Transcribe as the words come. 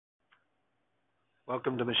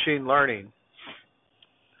Welcome to machine learning.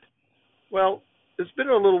 Well, it's been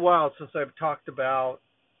a little while since I've talked about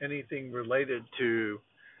anything related to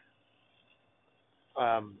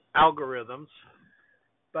algorithms,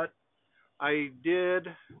 but I did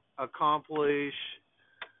accomplish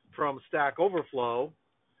from Stack Overflow.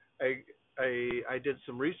 I did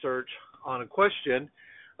some research on a question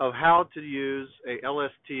of how to use a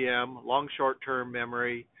Lstm, long short-term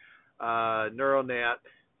memory neural net,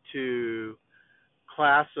 to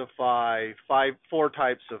classify four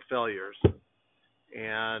types of failures,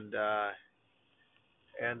 and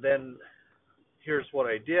then here's what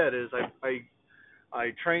I did: is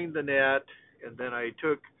I trained the net, and then I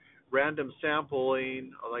took random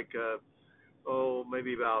sampling, like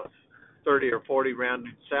maybe about 30 or 40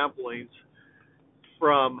 random samplings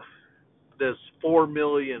from this 4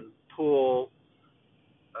 million pool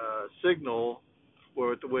signal,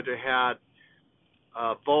 which had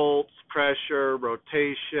volts, pressure,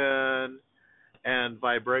 rotation, and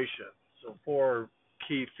vibration. So four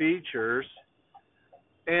key features.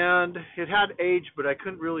 And it had age, but I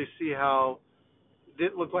couldn't really see how. It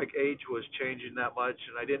didn't look like age was changing that much,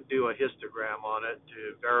 and I didn't do a histogram on it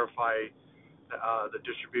to verify the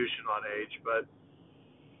distribution on age. But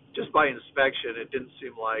just by inspection, it didn't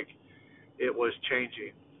seem like it was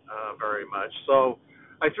changing very much. So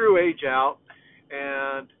I threw age out,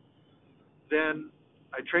 and then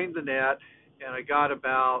I trained the net, and I got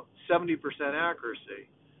about 70% accuracy.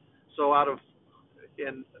 So out of,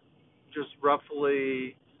 in just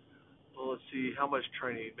roughly, well, let's see, how much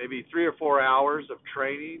training? Maybe 3 or 4 hours of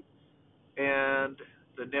training, and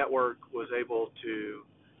the network was able to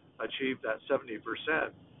achieve that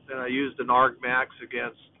 70%. And I used an argmax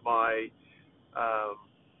against my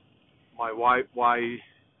Y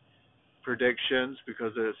predictions,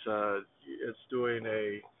 because it's doing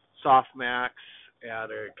a softmax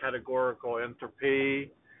at a categorical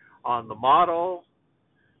entropy on the model,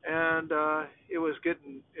 and it was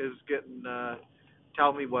getting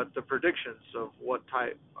tell me what the predictions of what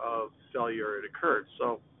type of failure it occurred.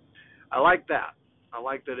 So I like that. I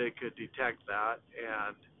like that it could detect that,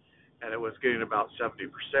 and it was getting about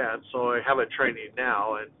 70%. So I have it training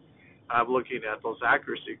now, and I'm looking at those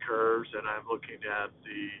accuracy curves, and I'm looking at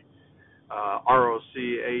the ROC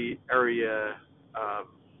area,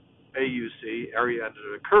 AUC, area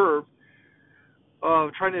under the curve,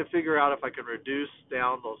 trying to figure out if I can reduce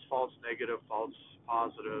down those false negative, false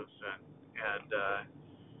positives, and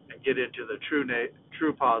get into the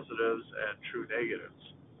true positives and true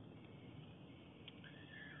negatives.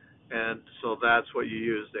 And so that's what you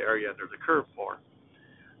use the area under the curve for.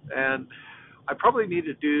 And I probably need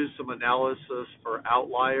to do some analysis for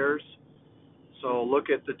outliers. So look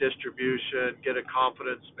at the distribution, get a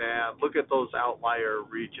confidence band, look at those outlier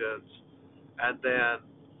regions, and then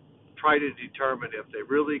try to determine if they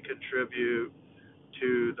really contribute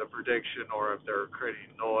to the prediction or if they're creating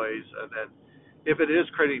noise. And then if it is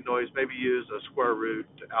creating noise, maybe use a square root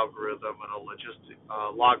algorithm and a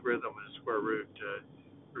logarithm and a square root to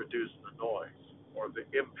reduce the noise or the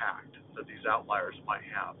impact that these outliers might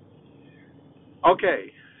have. Okay,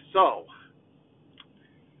 so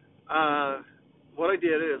what I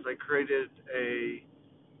did is I created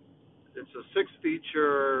it's a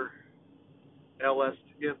 6-feature LS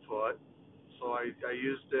input. So I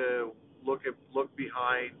used to look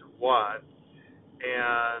behind one,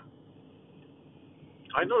 and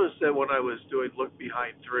I noticed that when I was doing look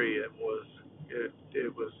behind 3, it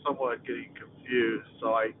was somewhat getting confused.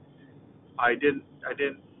 So I didn't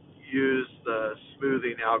use the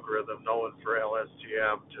smoothing algorithm known for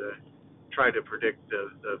LSTM to try to predict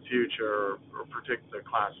the future or predict the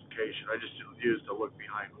classification. I just used a look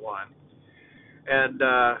behind one. And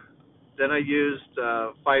then I used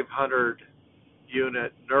 500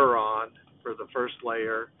 unit neuron for the first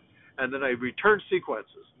layer, and then I returned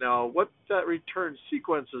sequences. Now, what that return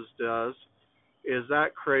sequences does is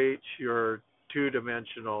that creates your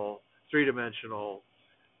 3-dimensional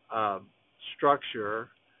structure,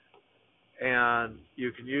 and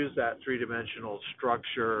you can use that 3-dimensional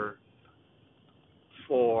structure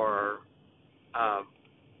for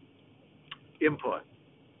input.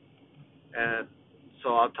 And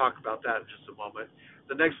so I'll talk about that in just a moment.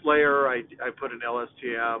 The next layer, I put an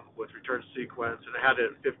LSTM with return sequence, and I had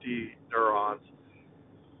it at 50 neurons.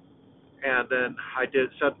 And then I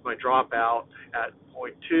set my dropout at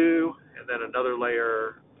 0.2, and then another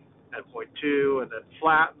layer at 0.2, and then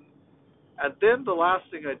flatten. And then the last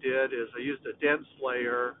thing I did is I used a dense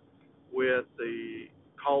layer with the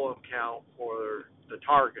column count for the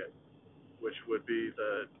target, which would be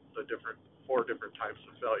the 4 different types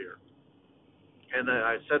of failure. And then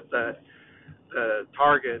I set the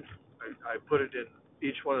target, I put it in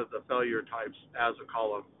each one of the failure types as a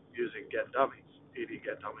column using get dummies, PD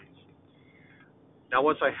get dummies. Now,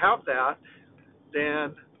 once I have that,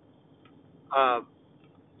 then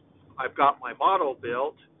I've got my model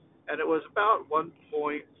built, and it was about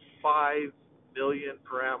 1.5 million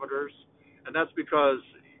parameters, and that's because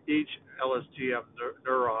each LSTM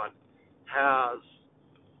neuron has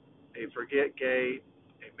a forget gate,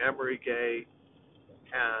 a memory gate,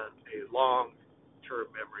 and a long-term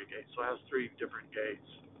memory gate. So it has 3 different gates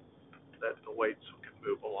that the weights can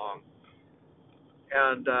move along.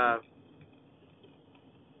 And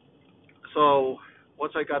so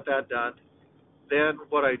once I got that done, then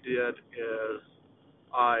what I did is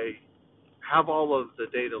I have all of the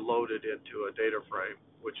data loaded into a data frame,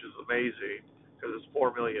 which is amazing because it's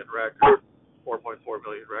 4 million records, 4.4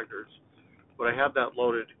 million records. But I had that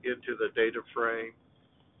loaded into the data frame,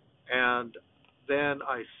 and then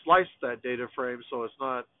I sliced that data frame so it's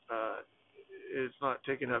not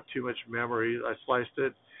taking up too much memory. I sliced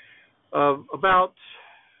it about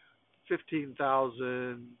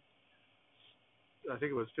 15,000. I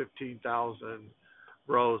think it was 15,000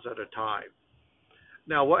 rows at a time.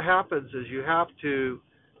 Now, what happens is you have to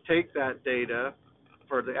take that data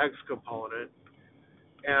for the X component,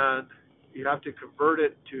 and you have to convert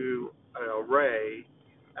it to an array,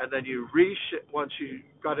 and then you reshape. Once you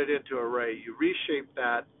got it into array, you reshape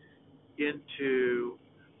that into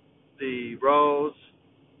the rows,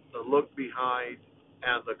 the look behind,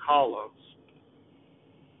 and the columns,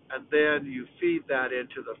 and then you feed that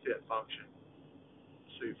into the fit function.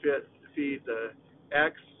 So you feed the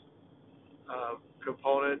X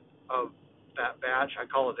component of that batch. I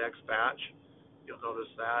call it X batch. You'll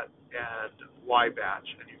notice that, and Y batch,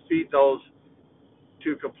 and you feed those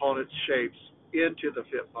 2 component shapes into the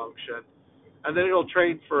fit function, and then it'll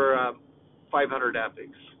train for 500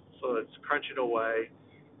 epochs. So it's crunching away,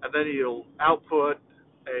 and then you'll output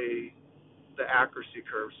the accuracy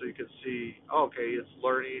curve, so you can see, okay, it's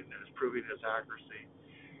learning and it's proving its accuracy.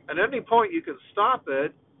 At any point, you can stop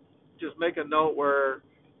it. Just make a note where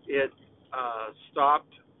it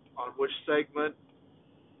stopped on which segment,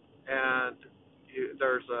 and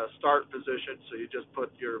there's a start position, so you just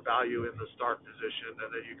put your value in the start position,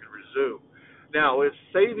 and then you can resume. Now, it's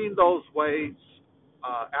saving those weights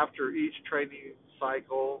after each training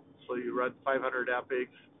cycle, so you run 500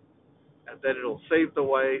 epochs, and then it'll save the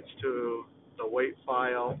weights to the weight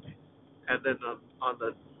file, and then on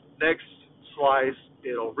the next slice,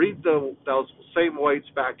 it'll read those same weights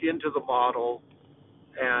back into the model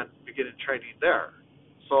and begin training there.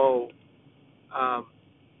 So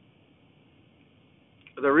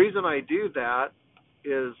the reason I do that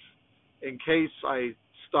is in case I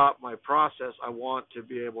stop my process, I want to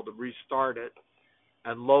be able to restart it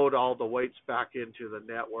and load all the weights back into the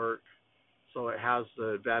network so it has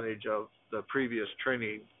the advantage of the previous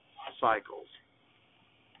training cycles.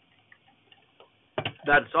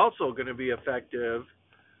 That's also going to be effective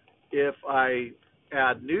if I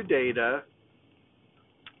add new data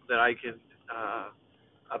that I can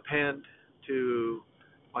append to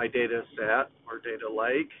my data set or data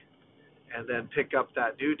lake, and then pick up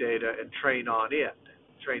that new data and train on it,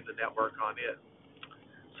 train the network on it.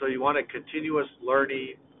 So you want a continuous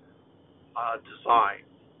learning design.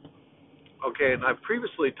 Okay, and I've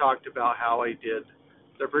previously talked about how I did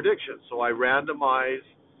the prediction. So I randomized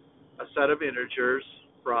a set of integers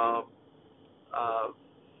from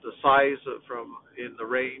the size from in the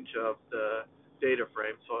range of the data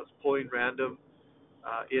frame. So it's pulling random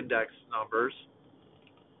index numbers,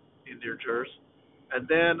 integers, and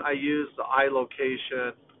then I use the I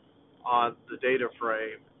location on the data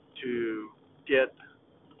frame to get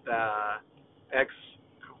the X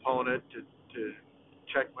component to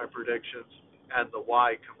check my predictions and the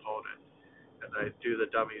Y component, and I do the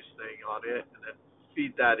dummies thing on it, and then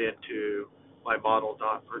feed that into my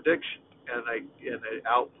model.prediction, and it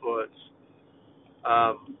outputs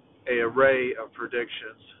a array of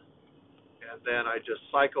predictions, and then I just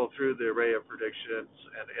cycle through the array of predictions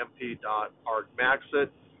and mp.argmax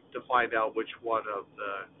it to find out which one of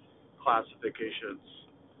the classifications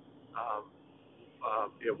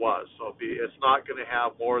it was. So it's not going to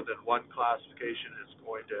have more than one classification. It's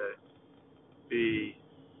going to be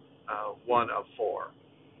one of 4.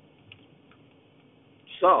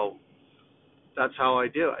 So that's how I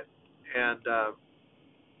do it, and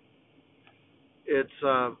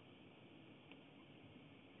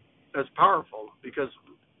it's powerful because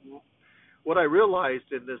what I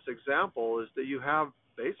realized in this example is that you have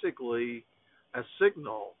basically a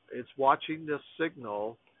signal. It's watching this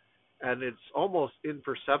signal, and it's almost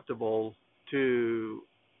imperceptible to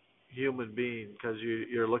human being because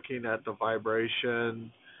you're looking at the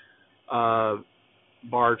vibration,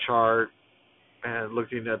 bar chart and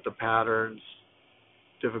looking at the patterns.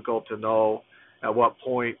 Difficult to know at what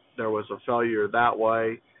point there was a failure that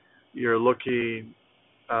way. You're looking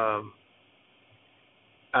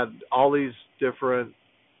at all these different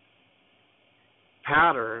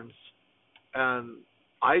patterns, and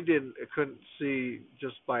couldn't see,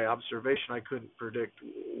 just by observation, I couldn't predict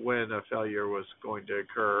when a failure was going to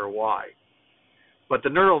occur or why. But the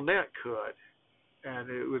neural net could, and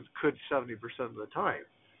could 70% of the time.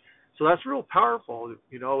 So that's real powerful.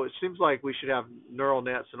 It seems like we should have neural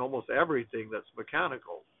nets in almost everything that's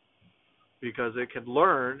mechanical, because it can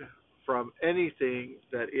learn from anything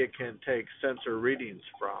that it can take sensor readings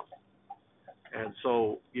from. And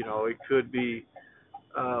so, it could be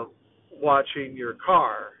watching your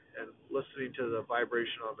car and listening to the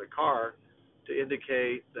vibration on the car to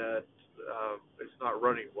indicate that it's not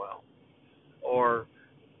running well. Or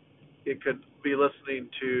it could be listening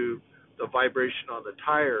to the vibration on the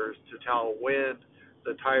tires to tell when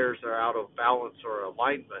the tires are out of balance or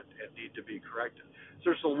alignment and need to be corrected.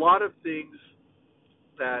 So there's a lot of things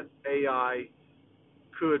that AI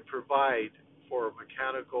could provide for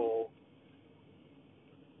mechanical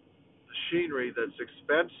machinery that's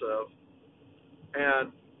expensive,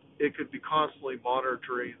 and it could be constantly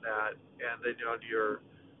monitoring that, and then on your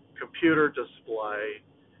computer display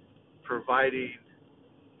providing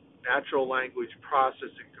natural language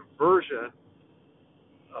processing conversion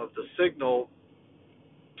of the signal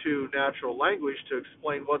to natural language to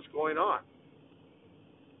explain what's going on.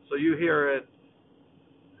 So you hear in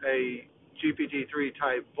a GPT-3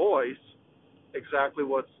 type voice exactly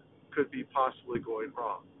what could be possibly going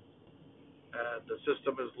wrong. And the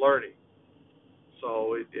system is learning.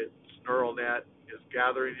 So its neural net is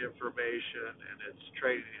gathering information, and it's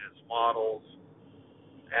training its models,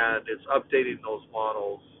 and it's updating those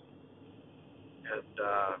models. And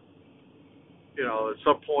at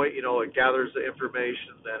some point, it gathers the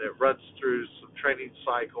information, then it runs through some training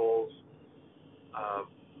cycles.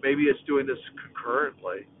 Maybe it's doing this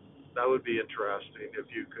concurrently. That would be interesting if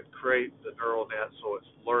you could create the neural net so it's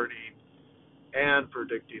learning and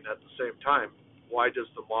predicting at the same time. Why does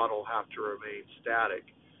the model have to remain static?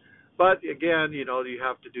 But again, you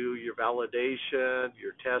have to do your validation,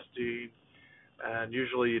 your testing, and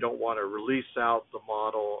usually you don't want to release out the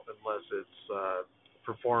model unless it's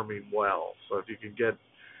performing well. So if you can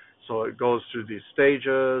so it goes through these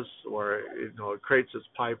stages where it creates its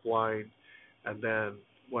pipeline, and then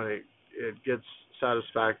when it gets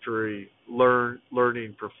satisfactory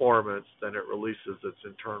learning performance, then it releases its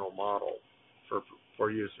internal model for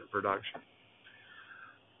use in production.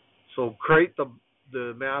 So create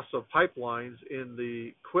the massive pipelines in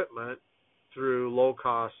the equipment through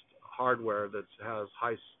low-cost hardware that has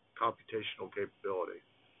high computational capability.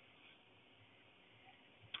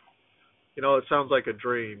 It sounds like a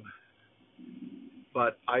dream,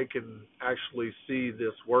 but I can actually see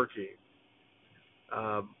this working.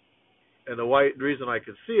 And the reason I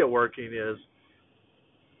can see it working is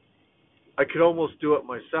I could almost do it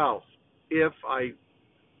myself if I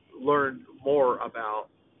learned more about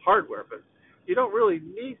hardware. But you don't really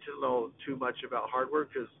need to know too much about hardware,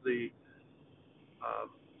 because the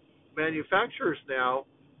manufacturers now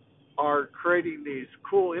are creating these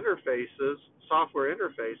cool interfaces, software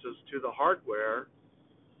interfaces to the hardware,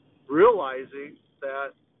 realizing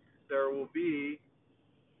that there will be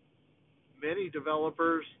many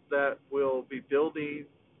developers that will be building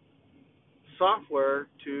software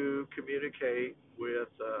to communicate with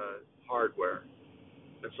hardware.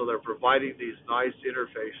 And so they're providing these nice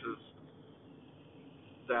interfaces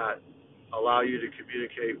that allow you to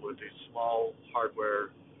communicate with these small hardware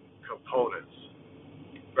components.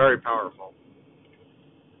 Very powerful.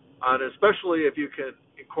 And especially if you can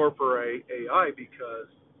incorporate AI, because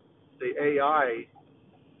the AI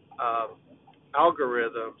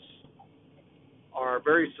algorithms are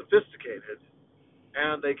very sophisticated,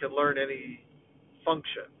 and they can learn any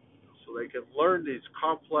function. So they can learn these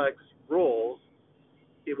complex rules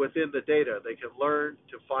within the data. They can learn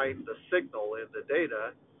to find the signal in the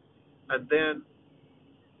data, and then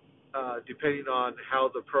depending on how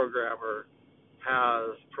the programmer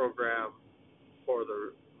has programmed for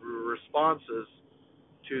the responses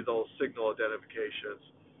to those signal identifications,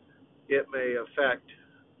 it may affect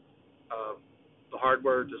the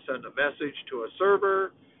hardware to send a message to a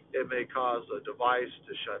server. It may cause a device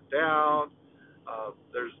to shut down.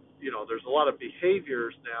 There's a lot of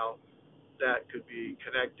behaviors now that could be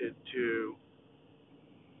connected to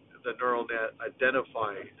the neural net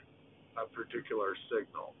identifying a particular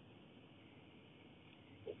signal.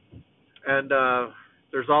 And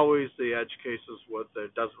there's always the edge cases where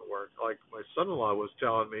it doesn't work. Like my son-in-law was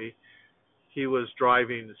telling me, he was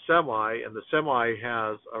driving a semi, and the semi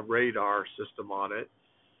has a radar system on it,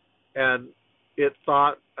 and it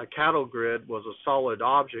thought a cattle grid was a solid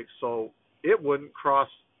object, so it wouldn't cross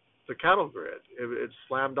the cattle grid. It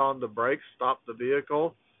slammed on the brakes, stopped the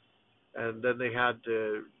vehicle, and then they had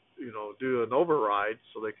to, do an override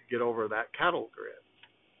so they could get over that cattle grid.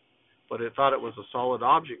 But it thought it was a solid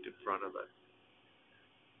object in front of it.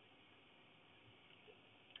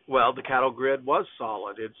 Well, the cattle grid was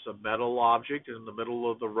solid. It's a metal object in the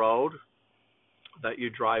middle of the road that you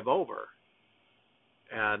drive over.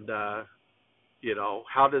 And,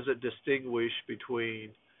 how does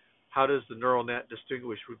the neural net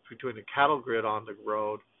distinguish between a cattle grid on the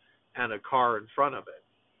road and a car in front of it?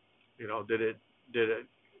 Did it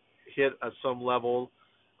hit some level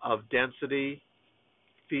of density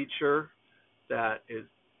feature that it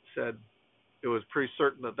said it was pretty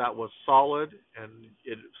certain that was solid, and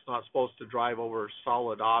it's not supposed to drive over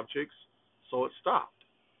solid objects, so it stopped.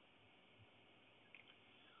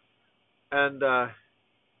 And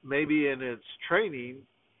maybe in its training,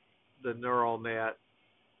 the neural net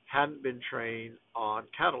hadn't been trained on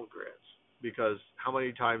cattle grids, because how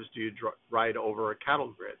many times do you ride over a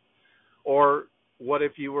cattle grid? Or what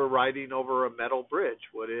if you were riding over a metal bridge?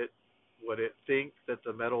 Would it think that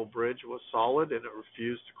the metal bridge was solid and it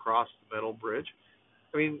refused to cross the metal bridge?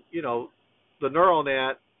 I mean, the neural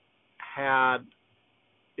net had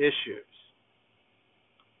issues.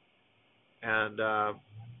 And,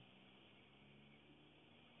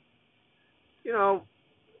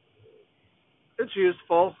 it's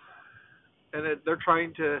useful, and they're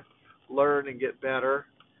trying to learn and get better,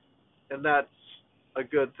 and that's a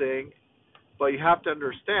good thing. But you have to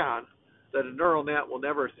understand that a neural net will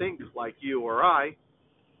never think like you or I,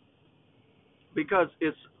 because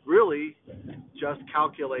it's really just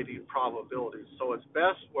calculating probabilities. So it's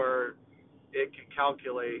best where it can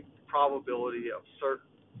calculate probability of certain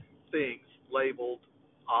things, labeled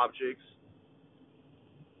objects,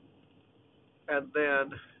 and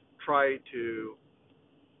then try to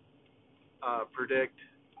predict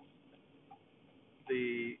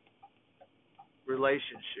the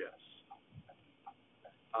relationships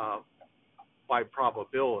by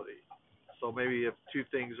probability. So maybe if two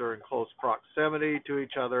things are in close proximity to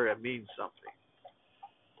each other, it means something.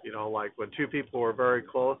 Like when two people are very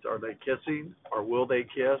close, are they kissing or will they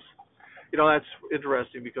kiss? That's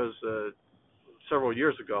interesting because several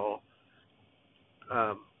years ago,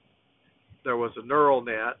 there was a neural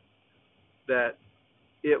net that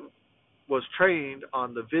it was trained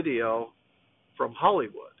on the video from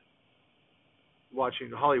Hollywood, watching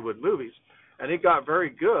Hollywood movies, and it got very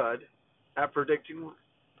good at predicting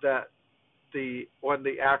that when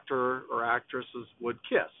the actor or actresses would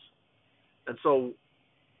kiss. And so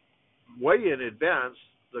way in advance,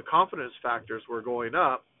 the confidence factors were going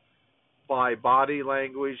up by body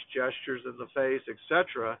language, gestures in the face,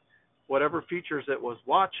 etc. Whatever features it was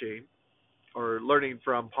watching or learning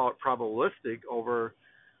from probabilistic over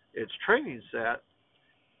its training set,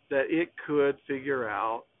 that it could figure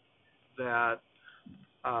out that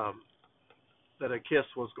a kiss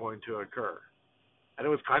was going to occur. And it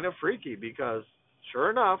was kind of freaky because, sure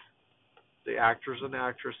enough, the actors and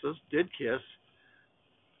actresses did kiss,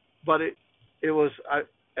 but it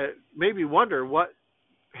made me wonder what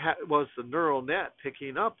was the neural net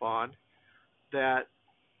picking up on that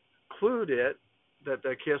clued it that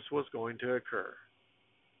the kiss was going to occur.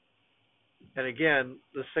 And again,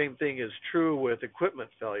 the same thing is true with equipment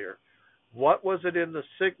failure. What was it in the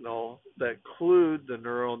signal that clued the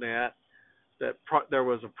neural net that there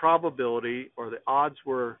was a probability or the odds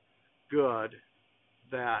were good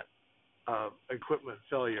that equipment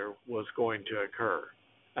failure was going to occur?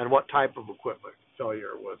 And what type of equipment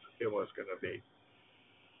failure was going to be?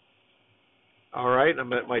 All right,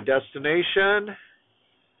 I'm at my destination,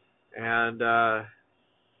 and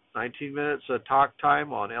 19 minutes of talk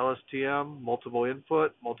time on LSTM, multiple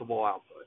input, multiple output.